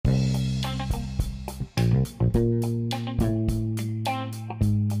Good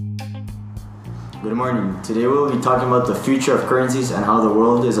morning. Today we'll be talking about the future of currencies and how the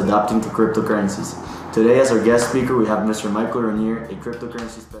world is adapting to cryptocurrencies. Today as our guest speaker we have Mr. Michael Ranier, a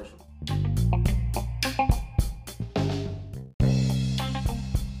cryptocurrency specialist.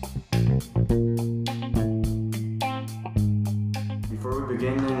 Before we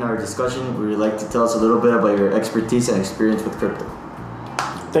begin in our discussion, we would like to tell us a little bit about your expertise and experience with crypto.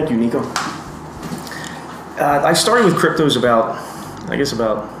 Thank you, Nico. I started with cryptos about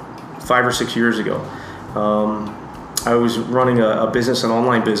 5 or 6 years ago. I was running a business, an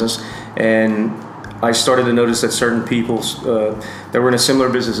online business, and I started to notice that certain people that were in a similar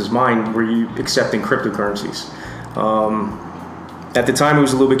business as mine were accepting cryptocurrencies. At the time, it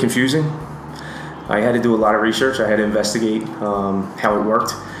was a little bit confusing. I had to do a lot of research. I had to investigate how it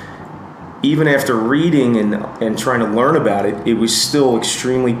worked. Even after reading and trying to learn about it, it was still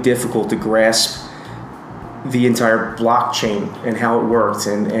extremely difficult to grasp the entire blockchain and how it worked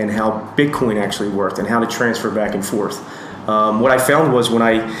and how Bitcoin actually worked and how to transfer back and forth. What I found was when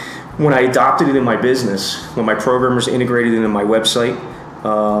I adopted it in my business, when my programmers integrated it into my website,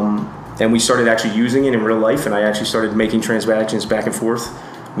 and we started actually using it in real life, and I actually started making transactions back and forth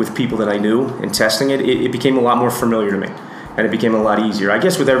with people that I knew and testing it, it became a lot more familiar to me, and it became a lot easier. I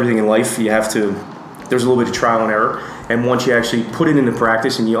guess with everything in life, there's a little bit of trial and error, and once you actually put it into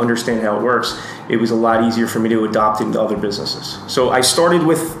practice and you understand how it works, it was a lot easier for me to adopt it into other businesses. So I started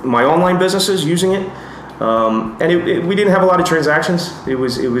with my online businesses using it, and we didn't have a lot of transactions. It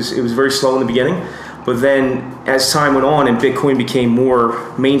was very slow in the beginning, but then as time went on and Bitcoin became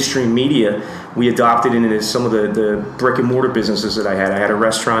more mainstream media, we adopted it into some of the brick and mortar businesses that I had. I had a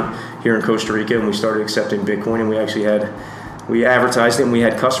restaurant here in Costa Rica, and we started accepting Bitcoin, and we advertised it, and we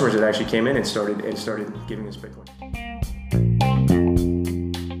had customers that actually came in and started giving us Bitcoin.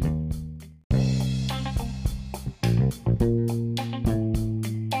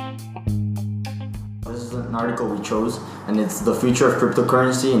 This is an article we chose, and it's The Future of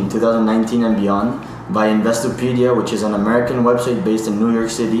Cryptocurrency in 2019 and Beyond by Investopedia, which is an American website based in New York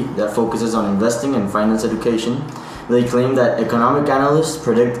City that focuses on investing and finance education. They claim that economic analysts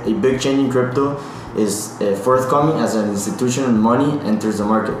predict a big change in crypto is forthcoming as an institution and money enters the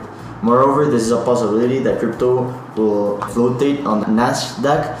market. Moreover, this is a possibility that crypto will flotate on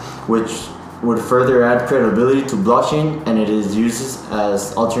NASDAQ, which would further add credibility to blockchain, and it is used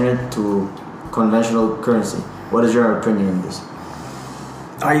as alternate to conventional currency. What is your opinion on this?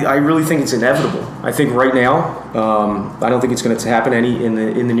 I really think it's inevitable. I think right now, I don't think it's going to happen in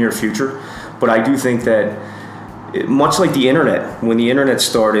the near future, but I do think that much like the internet, when the internet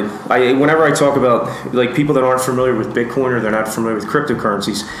started, whenever I talk about like people that aren't familiar with Bitcoin or they're not familiar with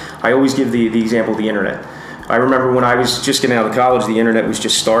cryptocurrencies, I always give the example of the internet. I remember when I was just getting out of college, the internet was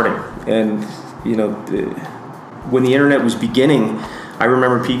just starting, and when the internet was beginning, I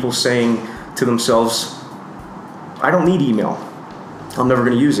remember people saying to themselves, "I don't need email. I'm never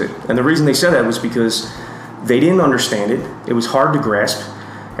going to use it." And the reason they said that was because they didn't understand it. It was hard to grasp.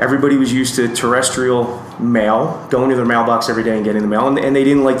 Everybody was used to terrestrial mail, going to their mailbox every day and getting the mail, and they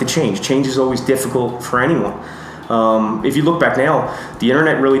didn't like the change. Change is always difficult for anyone. If you look back now, the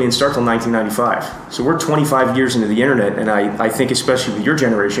internet really didn't start till 1995. So we're 25 years into the internet, and I think especially with your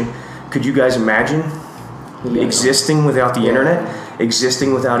generation, could you guys imagine existing without the internet,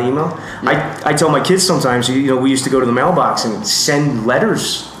 existing without email? I tell my kids sometimes, we used to go to the mailbox and send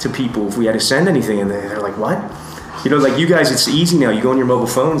letters to people if we had to send anything, and they're like, "What?" Like you guys, it's easy now. You go on your mobile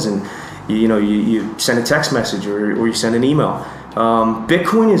phones and you send a text message or you send an email.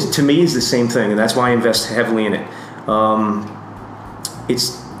 Bitcoin to me is the same thing, and that's why I invest heavily in it.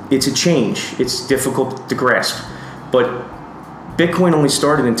 It's a change. It's difficult to grasp, but Bitcoin only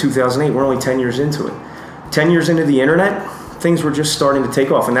started in 2008. We're only 10 years into it. 10 years into the internet, things were just starting to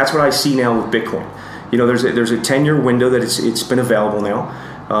take off, and that's what I see now with Bitcoin. There's a 10-year window that it's been available now.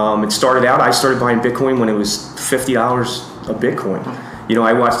 I started buying Bitcoin when it was $50 a Bitcoin.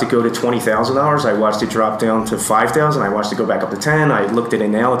 I watched it go to $20,000. I watched it drop down to $5,000. I watched it go back up to $10,000. I looked at it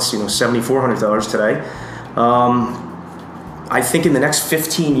now. It's $7,400 today. I think in the next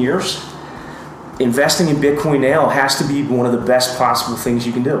 15 years, investing in Bitcoin now has to be one of the best possible things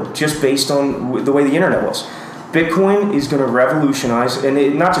you can do, just based on the way the internet was. Bitcoin is going to revolutionize, and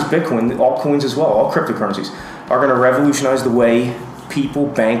not just Bitcoin, all coins as well, all cryptocurrencies are going to revolutionize the way people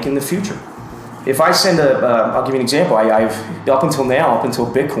bank in the future. If I send I'll give you an example. I've up until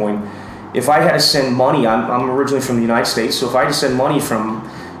Bitcoin, if I had to send money, I'm originally from the United States, so if I had to send money from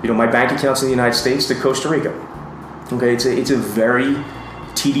my bank accounts in the United States to Costa Rica, okay, it's a very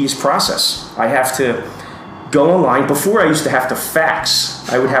tedious process. I have to go online. Before, I used to have to fax.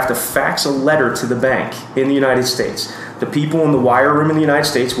 I would have to fax a letter to the bank in the United States. The people in the wire room in the United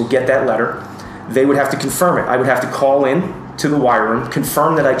States will get that letter. They would have to confirm it. I would have to call in to the wire room,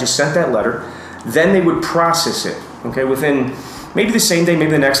 confirm that I just sent that letter. Then they would process it. Okay, within maybe the same day,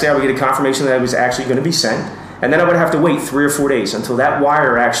 maybe the next day, I would get a confirmation that it was actually going to be sent. And then I would have to wait 3 or 4 days until that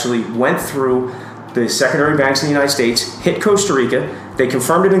wire actually went through the secondary banks in the United States, hit Costa Rica, they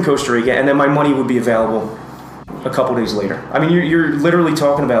confirmed it in Costa Rica, and then my money would be available a couple days later. I mean, you're literally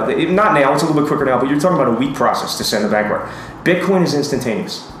talking about, not now, it's a little bit quicker now, but you're talking about a week process to send a bank wire. Bitcoin is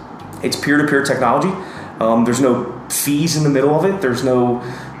instantaneous. It's peer-to-peer technology. There's no fees in the middle of it. There's no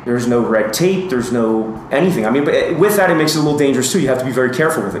red tape. There's no anything. I mean, but with that, it makes it a little dangerous too. You have to be very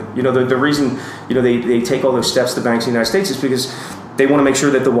careful with it. You know, the reason, you know, they take all those steps, the banks in the United States, is because they want to make sure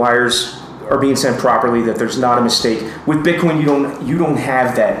that the wires are being sent properly, that there's not a mistake. With Bitcoin, you don't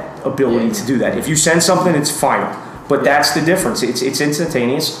have that ability to do that. If you send something, it's final. But that's the difference. It's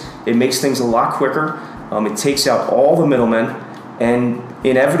instantaneous. It makes things a lot quicker. It takes out all the middlemen, and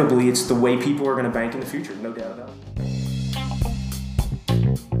inevitably, it's the way people are going to bank in the future. No doubt about it.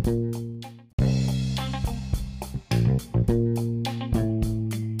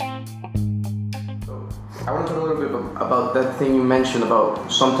 I want to talk a little bit about that thing you mentioned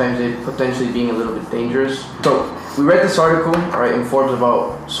about sometimes it potentially being a little bit dangerous. So we read this article, all right, in Forbes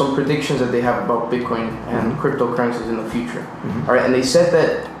about some predictions that they have about Bitcoin and cryptocurrencies in the future. All right, and they said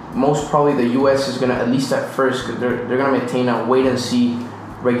that most probably the U.S. is going to, at least at first, because they're going to maintain a wait-and-see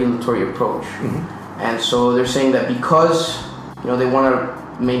regulatory approach. And so they're saying that because, you know, they want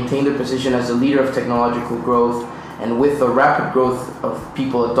to maintain their position as the leader of technological growth, and with the rapid growth of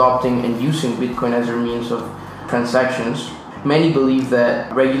people adopting and using Bitcoin as their means of transactions, many believe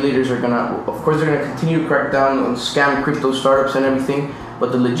that regulators are going to, of course, they're going to continue to crack down on scam crypto startups and everything,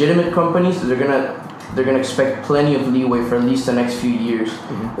 but the legitimate companies, they're going to expect plenty of leeway for at least the next few years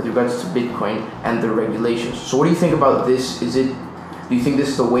with regards to Bitcoin and the regulations. So what do you think about this? Do you think this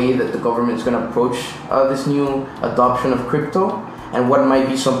is the way that the government is going to approach this new adoption of crypto? And what might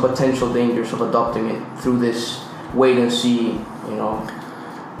be some potential dangers of adopting it through this wait and see, you know?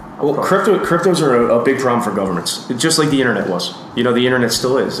 Well, cryptos are a big problem for governments, just like the internet was. You know, the internet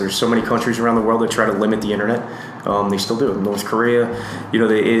still is. There's so many countries around the world that try to limit the internet. They still do. North Korea, you know,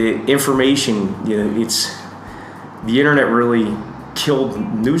 the information, you know, the internet really killed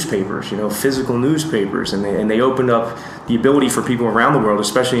newspapers, you know, physical newspapers, and they opened up the ability for people around the world,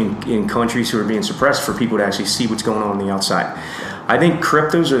 especially in countries who are being suppressed, for people to actually see what's going on the outside. I think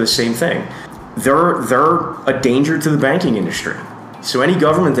cryptos are the same thing. They're a danger to the banking industry. So any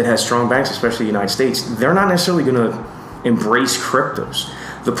government that has strong banks, especially the United States, they're not necessarily going to embrace cryptos.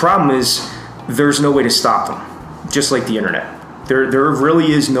 The problem is there's no way to stop them, just like the internet. There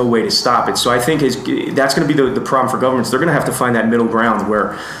really is no way to stop it. So I think that's going to be the problem for governments. They're going to have to find that middle ground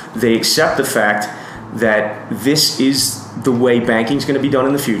where they accept the fact that this is the way banking is going to be done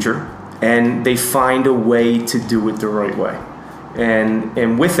in the future, and they find a way to do it the right way.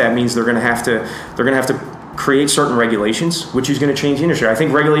 And with that means they're going to have to create certain regulations, which is going to change the industry. I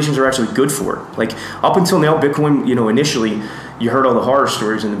think regulations are actually good for it. Like up until now, Bitcoin, you know, initially you heard all the horror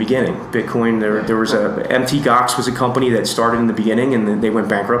stories in the beginning. Bitcoin, there was MT Gox was a company that started in the beginning, and then they went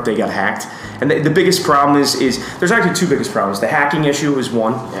bankrupt. They got hacked. And the biggest problem is there's actually two biggest problems. The hacking issue is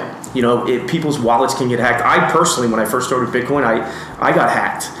one. Yeah. You know, people's wallets can get hacked. I personally, when I first started Bitcoin, I got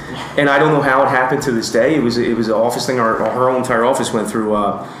hacked, and I don't know how it happened to this day. It was an office thing. Our whole entire office went through.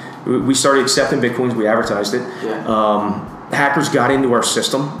 We started accepting Bitcoins. We advertised it. Yeah. Hackers got into our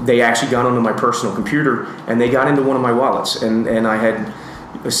system. They actually got onto my personal computer, and they got into one of my wallets. And I had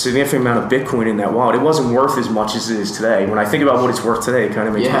a significant amount of Bitcoin in that wallet. It wasn't worth as much as it is today. When I think about what it's worth today, it kind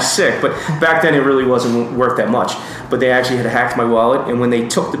of makes me sick. But back then, it really wasn't worth that much. But they actually had hacked my wallet, and when they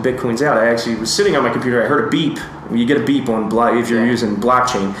took the Bitcoins out, I actually was sitting on my computer. I heard a beep. You get a beep on if you're using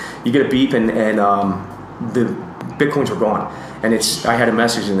blockchain. You get a beep, and the Bitcoins were gone. And I had a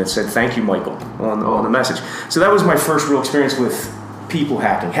message, and it said, "Thank you, Michael," on the message. So that was my first real experience with people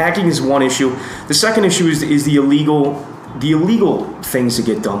hacking. Hacking is one issue. The second issue is the illegal things that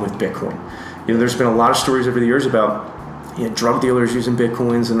get done with Bitcoin. You know, there's been a lot of stories over the years about drug dealers using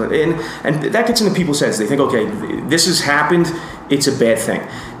Bitcoins, and that gets into people's heads. They think, okay, this has happened, it's a bad thing.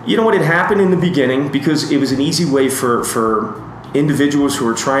 You know what? It happened in the beginning because it was an easy way for individuals who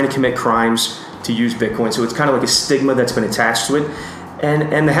were trying to commit crimes to use Bitcoin. So it's kind of like a stigma that's been attached to it.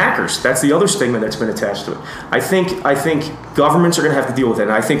 And the hackers, that's the other stigma that's been attached to it. I think governments are going to have to deal with it.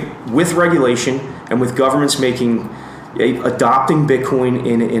 And I think with regulation and with governments making adopting Bitcoin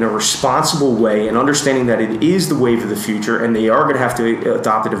in a responsible way and understanding that it is the wave of the future and they are going to have to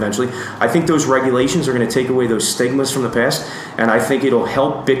adopt it eventually. I think those regulations are going to take away those stigmas from the past, and I think it'll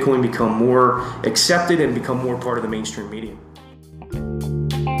help Bitcoin become more accepted and become more part of the mainstream media.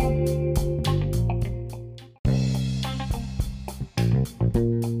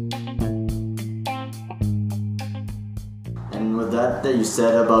 And with that you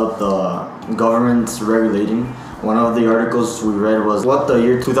said about the governments regulating, one of the articles we read was what the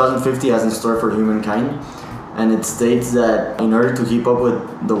year 2050 has in store for humankind. And it states that in order to keep up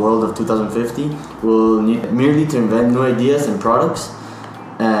with the world of 2050, we'll need merely to invent new ideas and products,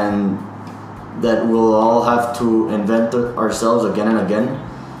 and that we'll all have to invent ourselves again and again.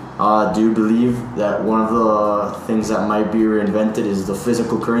 Do you believe that one of the things that might be reinvented is the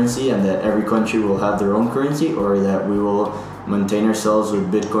physical currency and that every country will have their own currency, or that we will maintain ourselves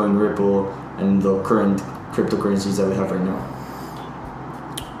with Bitcoin, Ripple, and the current cryptocurrencies that we have right now?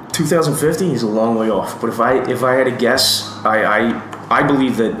 2050 is a long way off, but if I had to guess, I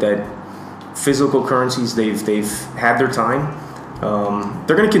believe that physical currencies they've had their time.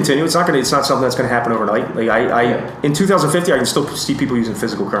 They're going to continue. It's not something that's going to happen overnight. In 2050, I can still see people using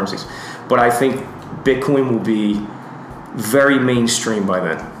physical currencies, but I think Bitcoin will be very mainstream by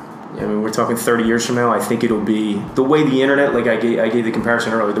then. I mean, we're talking 30 years from now. I think it'll be the way the internet. Like I gave the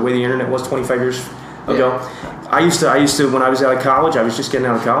comparison earlier. The way the internet was 25 years ago. I used to when I was out of college. I was just getting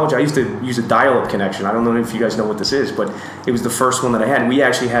out of college. I used to use a dial-up connection. I don't know if you guys know what this is, but it was the first one that I had. We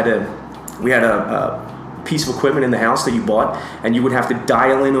actually had a piece of equipment in the house that you bought, and you would have to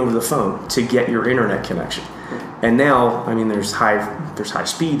dial in over the phone to get your internet connection. And now, I mean, there's high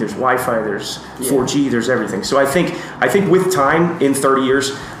speed, there's Wi-Fi, there's 4G, there's everything. So I think with time, in 30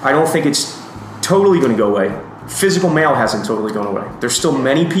 years, I don't think it's totally going to go away. Physical mail hasn't totally gone away. There's still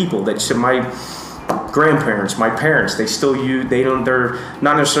many people that my grandparents, my parents, they're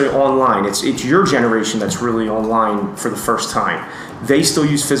not necessarily online. It's your generation that's really online for the first time. They still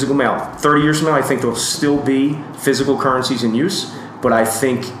use physical mail. 30 years from now, I think there'll still be physical currencies in use, but I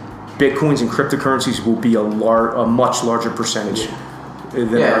think Bitcoins and cryptocurrencies will be a much larger percentage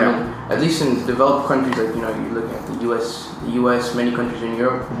than right now. I mean, at least in developed countries, like you're looking at the US, many countries in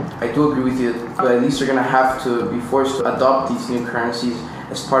Europe. I do agree with you that at least they're gonna have to be forced to adopt these new currencies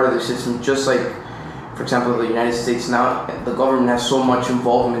as part of their system, just like, for example, the United States now, the government has so much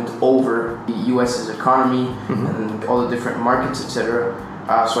involvement over the US's economy and all the different markets, etc.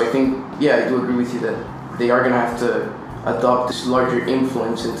 So I think, I do agree with you that they are going to have to adopt this larger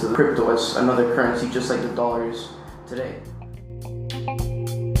influence into the crypto as another currency, just like the dollar is today.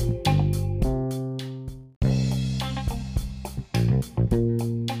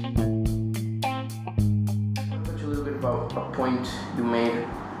 I'll touch a little bit about a point you made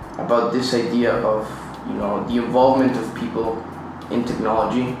about this idea of the involvement of people in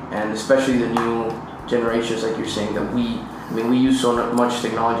technology, and especially the new generations, like you're saying, that we use so much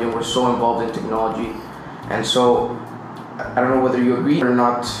technology and we're so involved in technology. And so I don't know whether you agree or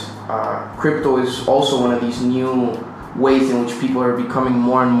not, crypto is also one of these new ways in which people are becoming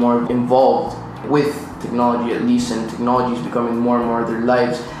more and more involved with technology, at least, and technology is becoming more and more of their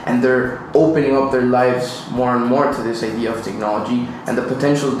lives, and they're opening up their lives more and more to this idea of technology and the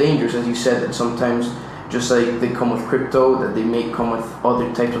potential dangers, as you said, that sometimes, just like they come with crypto, that they may come with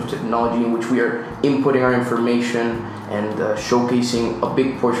other types of technology in which we are inputting our information and showcasing a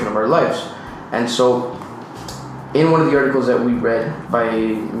big portion of our lives. And so in one of the articles that we read by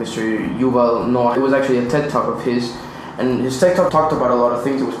Mr. Yuval Noah, it was actually a TED Talk of his, and his TED Talk talked about a lot of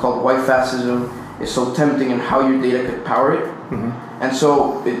things. It was called Why Fascism is So Tempting and How Your Data Could Power It. And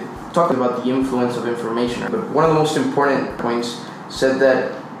so it talked about the influence of information. But one of the most important points said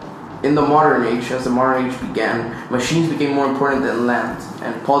that in the modern age, as the modern age began, machines became more important than land,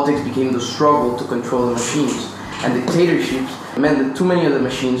 and politics became the struggle to control the machines. And dictatorships meant that too many of the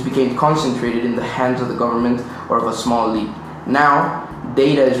machines became concentrated in the hands of the government or of a small elite. Now,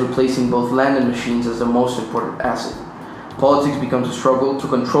 data is replacing both land and machines as the most important asset. Politics becomes a struggle to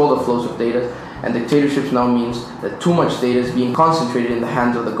control the flows of data, and dictatorships now means that too much data is being concentrated in the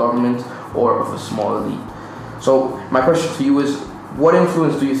hands of the government or of a small elite. So my question to you is, what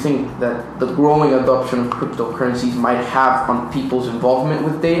influence do you think that the growing adoption of cryptocurrencies might have on people's involvement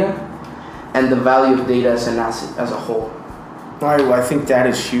with data and the value of data as an asset as a whole? I think that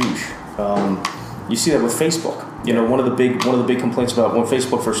is huge. You see that with Facebook. One of the big complaints about when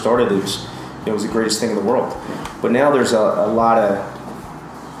Facebook first started, it was the greatest thing in the world. But now there's a lot of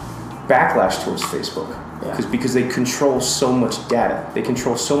backlash towards Facebook because they control so much data. They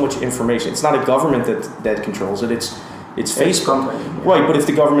control so much information. It's not a government that controls it. It's Facebook. Company, Right, but if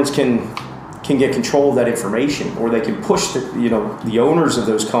the governments can can get control of that information, or they can push the owners of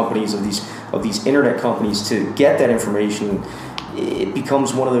those companies, of these internet companies, to get that information. It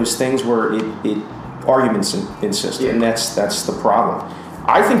becomes one of those things where it arguments insist, and that's the problem.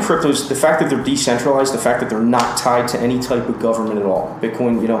 I think cryptos, the fact that they're decentralized, the fact that they're not tied to any type of government at all.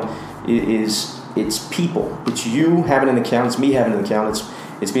 Bitcoin, it's people. It's you having an account. It's me having an account.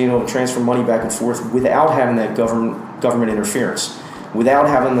 It's being able to transfer money back and forth without having that government interference, without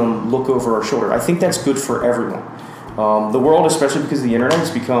having them look over our shoulder. I think that's good for everyone. The world, especially because of the internet,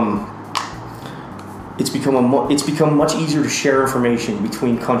 it's become much easier to share information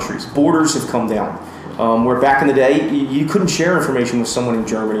between countries. Borders have come down. Where back in the day, you couldn't share information with someone in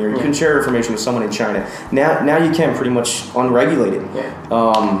Germany, or you couldn't share information with someone in China. Now you can, pretty much unregulated.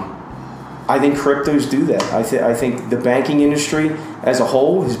 I think cryptos do that. I think the banking industry as a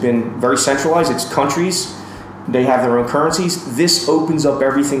whole has been very centralized. It's countries. They have their own currencies. This opens up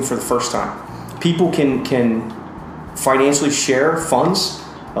everything for the first time. People can financially share funds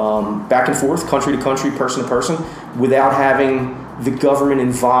back and forth, country to country, person to person, without having the government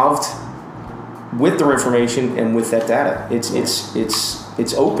involved with their information and with that data. It's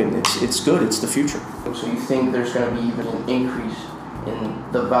open. It's good. It's the future. So you think there's going to be even an increase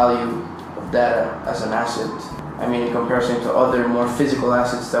in the value of data as an asset? I mean, in comparison to other more physical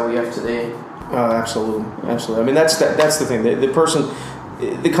assets that we have today. Absolutely. I mean, that's the thing. The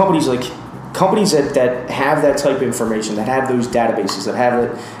companies that have that type of information, that have those databases, that have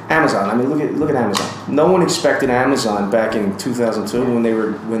it. Amazon. I mean, look at Amazon. No one expected Amazon back in 2002 when they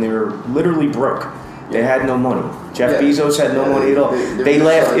were literally broke. They had no money. Jeff Bezos had no money at all. They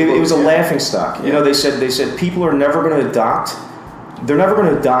laughed. It was a laughing stock. They said people are never going to adopt. They're never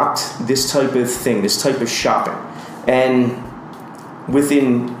going to adopt this type of thing, this type of shopping. And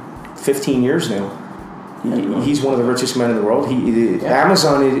within 15 years now, he's one of the richest men in the world.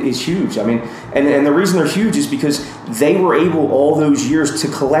 Amazon is huge. I mean, and the reason they're huge is because they were able all those years to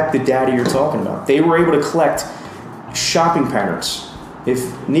collect the data you're talking about. They were able to collect shopping patterns.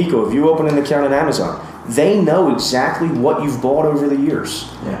 If you open an account at Amazon, they know exactly what you've bought over the years.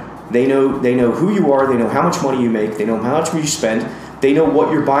 They know who you are. They know how much money you make. They know how much you spend. They know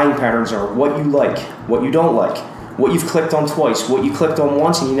what your buying patterns are, what you like, what you don't like, what you've clicked on twice, what you clicked on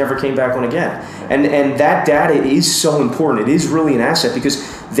once and you never came back on again. And that data is so important. It is really an asset because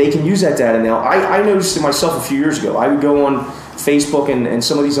they can use that data now. I noticed it myself a few years ago. I would go on Facebook and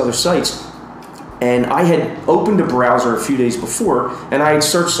some of these other sites, and I had opened a browser a few days before, and I had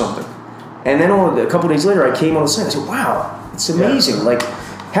searched something. And then a couple of days later, I came on the site. I said, wow, it's amazing. Like,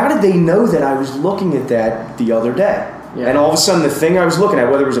 how did they know that I was looking at that the other day? And all of a sudden, the thing I was looking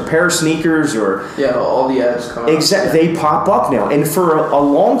at, whether it was a pair of sneakers or... all the ads come up. Exactly. They pop up now. And for a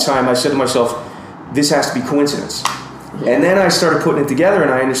long time, I said to myself, this has to be coincidence. And then I started putting it together,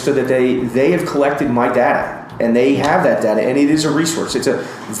 and I understood that they have collected my data, and they have that data, and it is a resource. It's a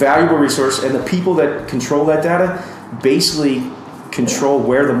valuable resource, and the people that control that data basically control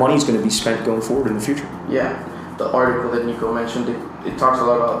where the money is going to be spent going forward in the future. The article that Nico mentioned, it talks a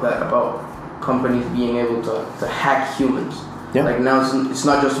lot about that, about companies being able to hack humans. Like now it's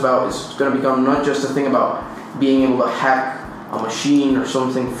not just about, it's going to become not just a thing about being able to hack a machine or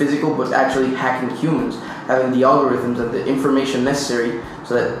something physical, but actually hacking humans, having the algorithms and the information necessary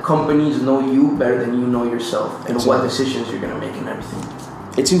so that companies know you better than you know yourself and what decisions you're going to make and everything.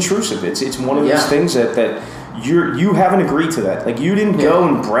 It's intrusive. It's one of those things that you haven't agreed to that. Like, you didn't go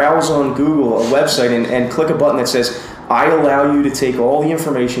and browse on Google a website and click a button that says, I allow you to take all the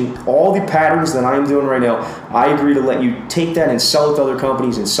information, all the patterns that I'm doing right now. I agree to let you take that and sell it to other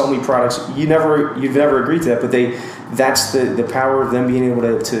companies and sell me products. You've never agreed to that, but that's the power of them being able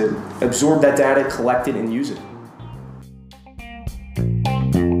to absorb that data, collect it, and use it.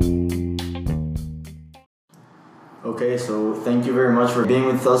 Okay, so thank you very much for being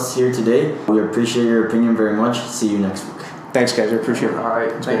with us here today. We appreciate your opinion very much. See you next week. Thanks, guys. I appreciate it. All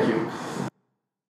right, thank you.